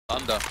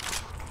Under.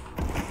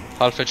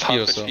 Half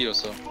HP or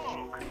so.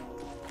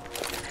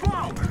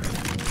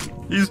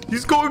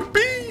 He's going B!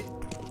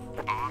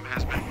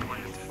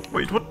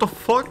 Wait, what the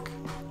fuck?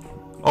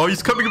 Oh,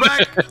 he's coming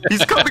back!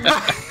 He's coming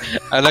back!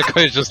 I like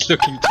how he's just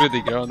looking to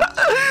the ground.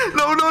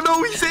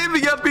 No, he's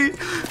aiming at me!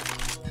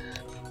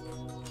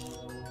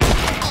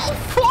 Oh,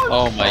 fuck!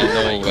 Oh my,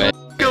 no way.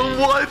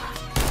 What?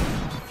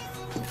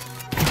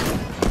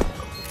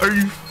 Are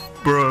you...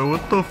 Bro,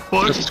 what the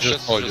fuck?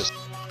 Just.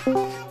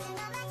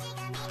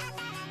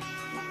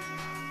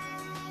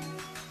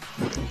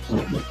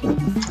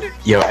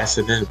 Yo,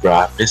 SNS, bro,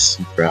 I miss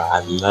you, bro. I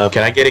love.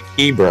 Can I get a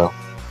key, bro?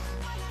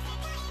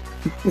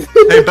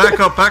 Hey, back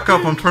up,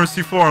 I'm turning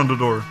C4 on the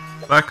door.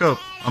 Back up,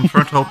 I'm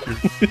trying to help you.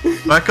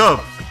 Back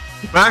up!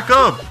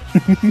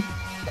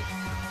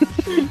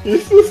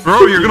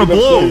 Bro, you're gonna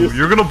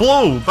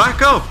blow!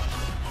 Back up!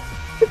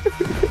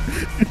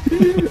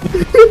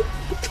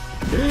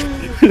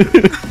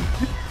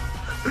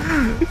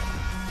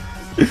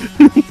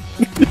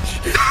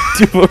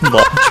 Do a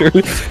launcher.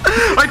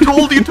 I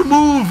told you to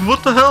move!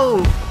 What the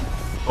hell?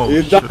 Oh,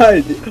 you shit.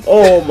 died!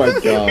 Oh my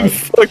god. You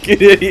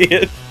fucking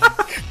idiot.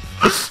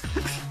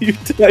 You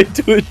died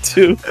to it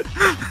too.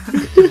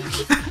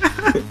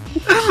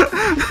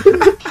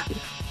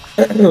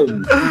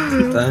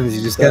 Sometimes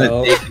you just gotta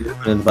take your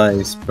own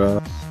advice,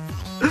 bro.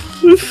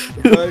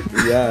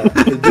 Yeah,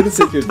 it didn't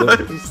take your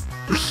advice.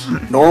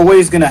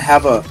 Norway's gonna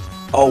have a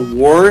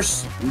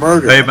worse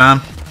murder. Hey,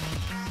 man.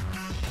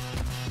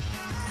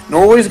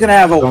 Norway's gonna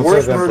have a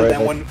worse murder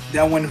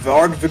than when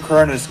Varg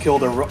Vikernes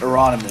killed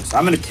Euronymous.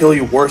 I'm gonna kill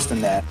you worse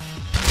than that.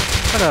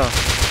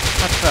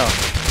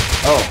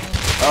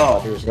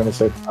 Oh. He was gonna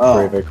say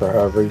Breivik or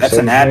however you That's say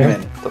an his admin.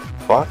 name. The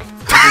fuck?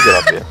 How'd you get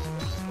up here?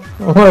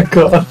 Oh my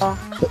god.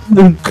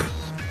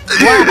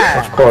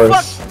 Of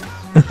course.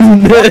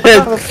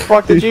 How the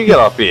fuck did you get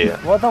up here?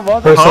 What the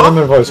fuck? First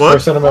cinnamon voice,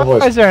 first cinnamon Why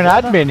voice. is there an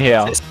admin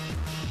here?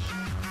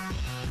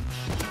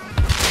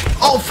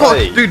 Oh fuck,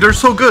 Hey. dude, they're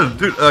so good.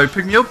 Dude,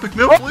 pick me up, please.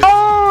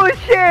 Oh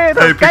shit!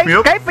 Hey, pick me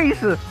up. Pick me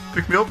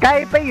up.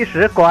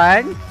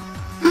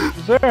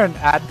 Is there an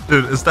ad?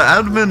 Dude, is the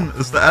admin,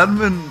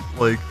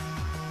 like...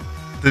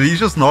 Did he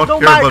just not No,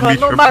 care about me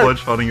Michael, no, triple Michael.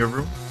 headshotting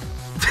everyone?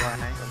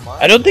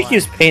 I don't think he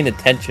was paying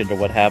attention to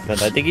what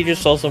happened. I think he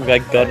just saw some guy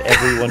gun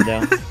everyone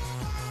down.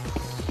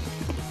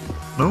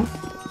 No?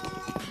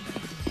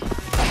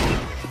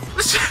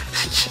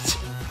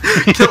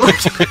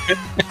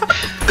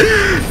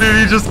 Dude,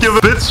 you just give a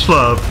bitch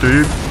slap,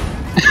 dude.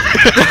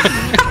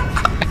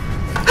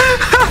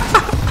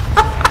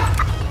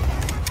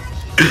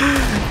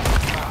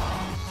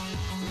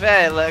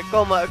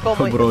 Well,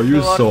 come Bro,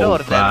 you're so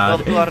bad.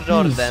 Come to our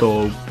door You're then.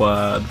 so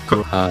bad.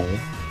 Hi.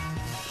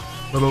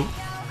 Hello.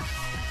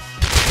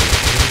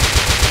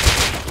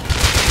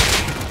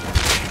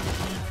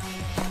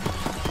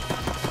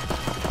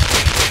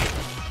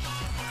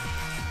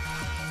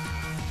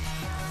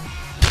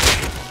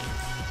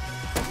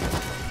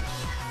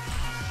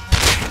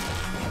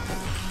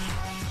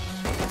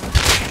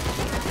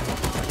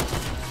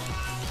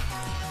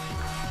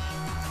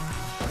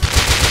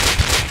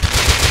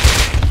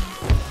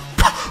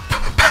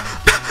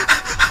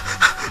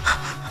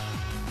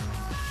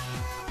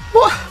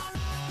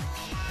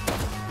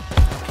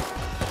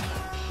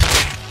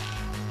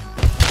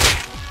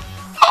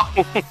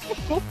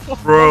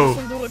 Bro.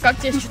 Как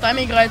тебе с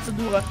читами играется,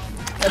 дура?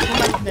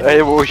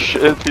 Hey, oh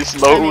shit, he's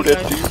loaded,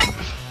 dude.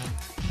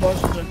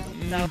 Боже,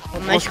 да.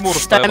 Значит,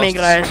 с читами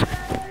играешь.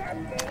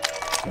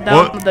 Да,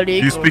 What? Do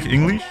далеко. you speak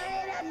English?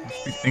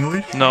 You speak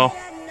English? No.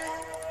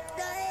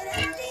 I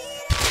don't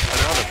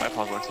know how the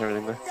bypass works and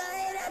everything though.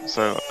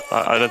 So,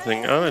 I don't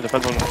think... Oh, it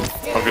depends on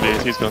how good he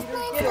is. He's gone.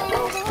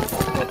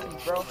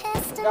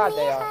 God,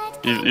 they are.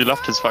 You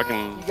left his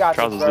fucking You got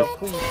trousers, this, bro. dude.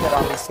 Please get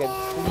on this kid.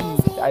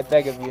 Please, I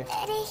beg of you.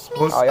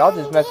 What? Oh, y'all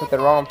just messed with the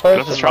wrong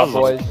left his person, my trousers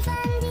on. boys.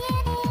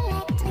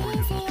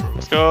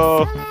 Let's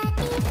go!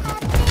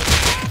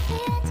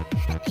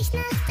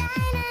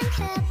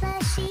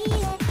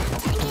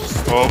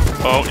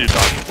 Oh, you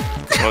died.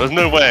 Well, there's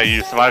no way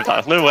you survived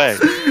that. There's no way.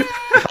 You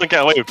can't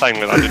get away with playing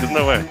with that, dude. There's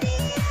no way.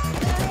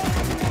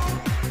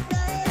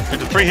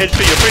 You're 3 HP,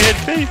 you're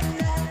 3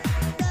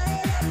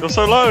 HP! You're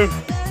so low!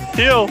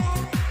 Heal!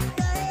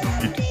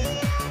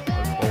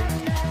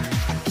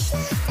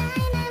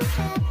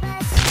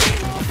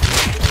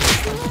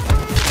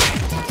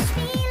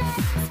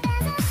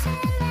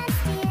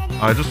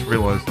 I just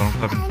realized I don't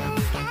have any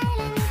damage.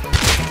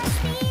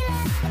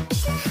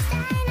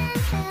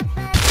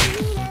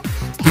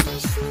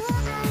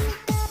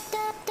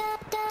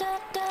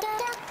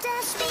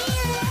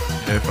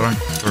 Okay, if I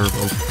don't serve,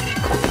 I'll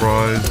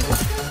surprise.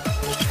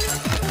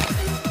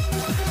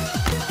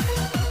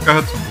 I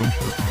had some boom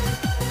shit on me.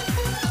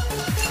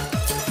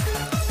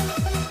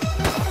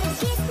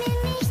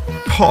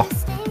 Oh,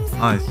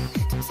 nice.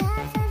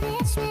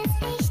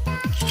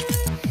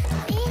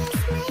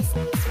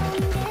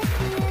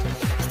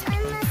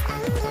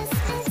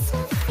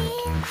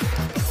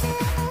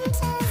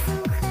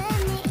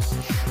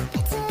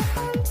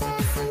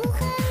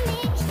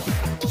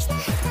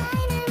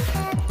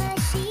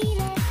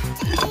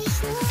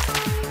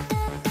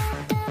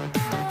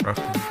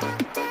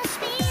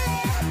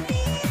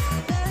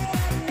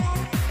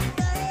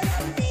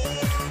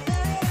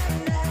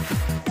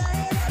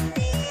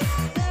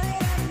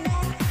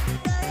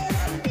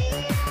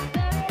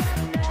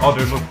 Oh,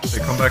 dude, look, they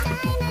come back with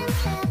full force.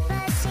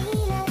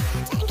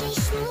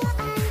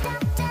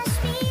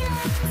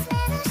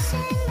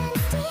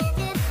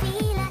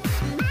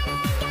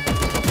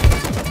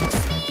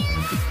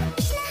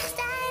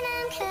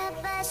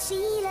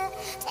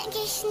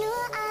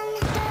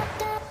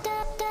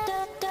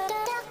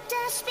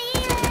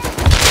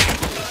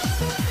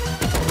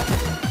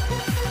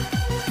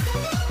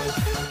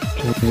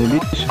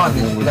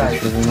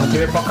 Блядь, ну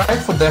тебе по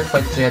кайфу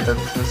дефать этот...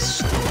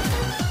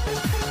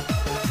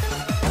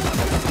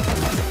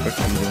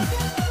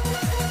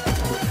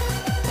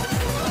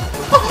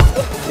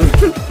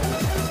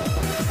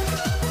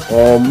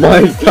 Oh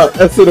my god,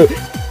 that's what.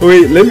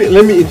 Wait, let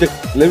me inject.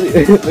 Let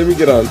me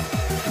get on.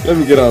 Let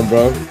me get on,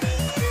 bro.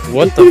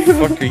 What the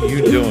fuck are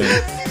you doing?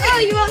 Oh,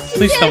 you want to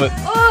Please tell me.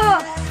 Oh!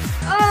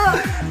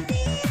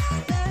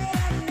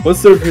 What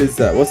server is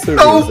that? What server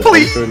No, is that?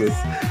 please! What server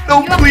is-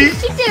 No,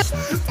 please!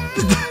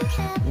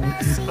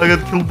 I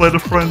got killed by the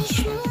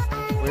French.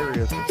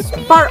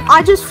 But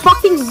I just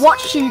fucking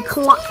watched you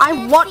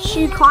I watched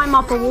you climb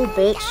up a wall,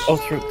 bitch. Oh,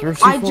 through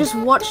I just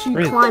watched you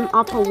Really? climb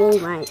up a wall,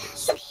 mate.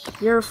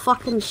 You're a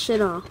fucking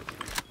shitter.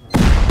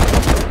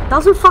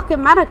 Doesn't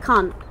fucking matter,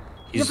 cunt.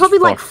 You're probably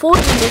like 40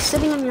 and you're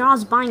sitting on your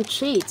ass buying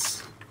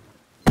cheats.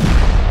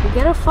 You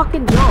get a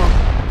fucking job.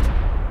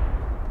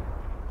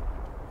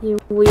 You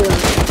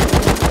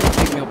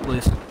weirdo. Pick me up,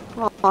 please.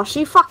 Oh,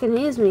 she fucking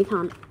hears me,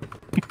 cunt.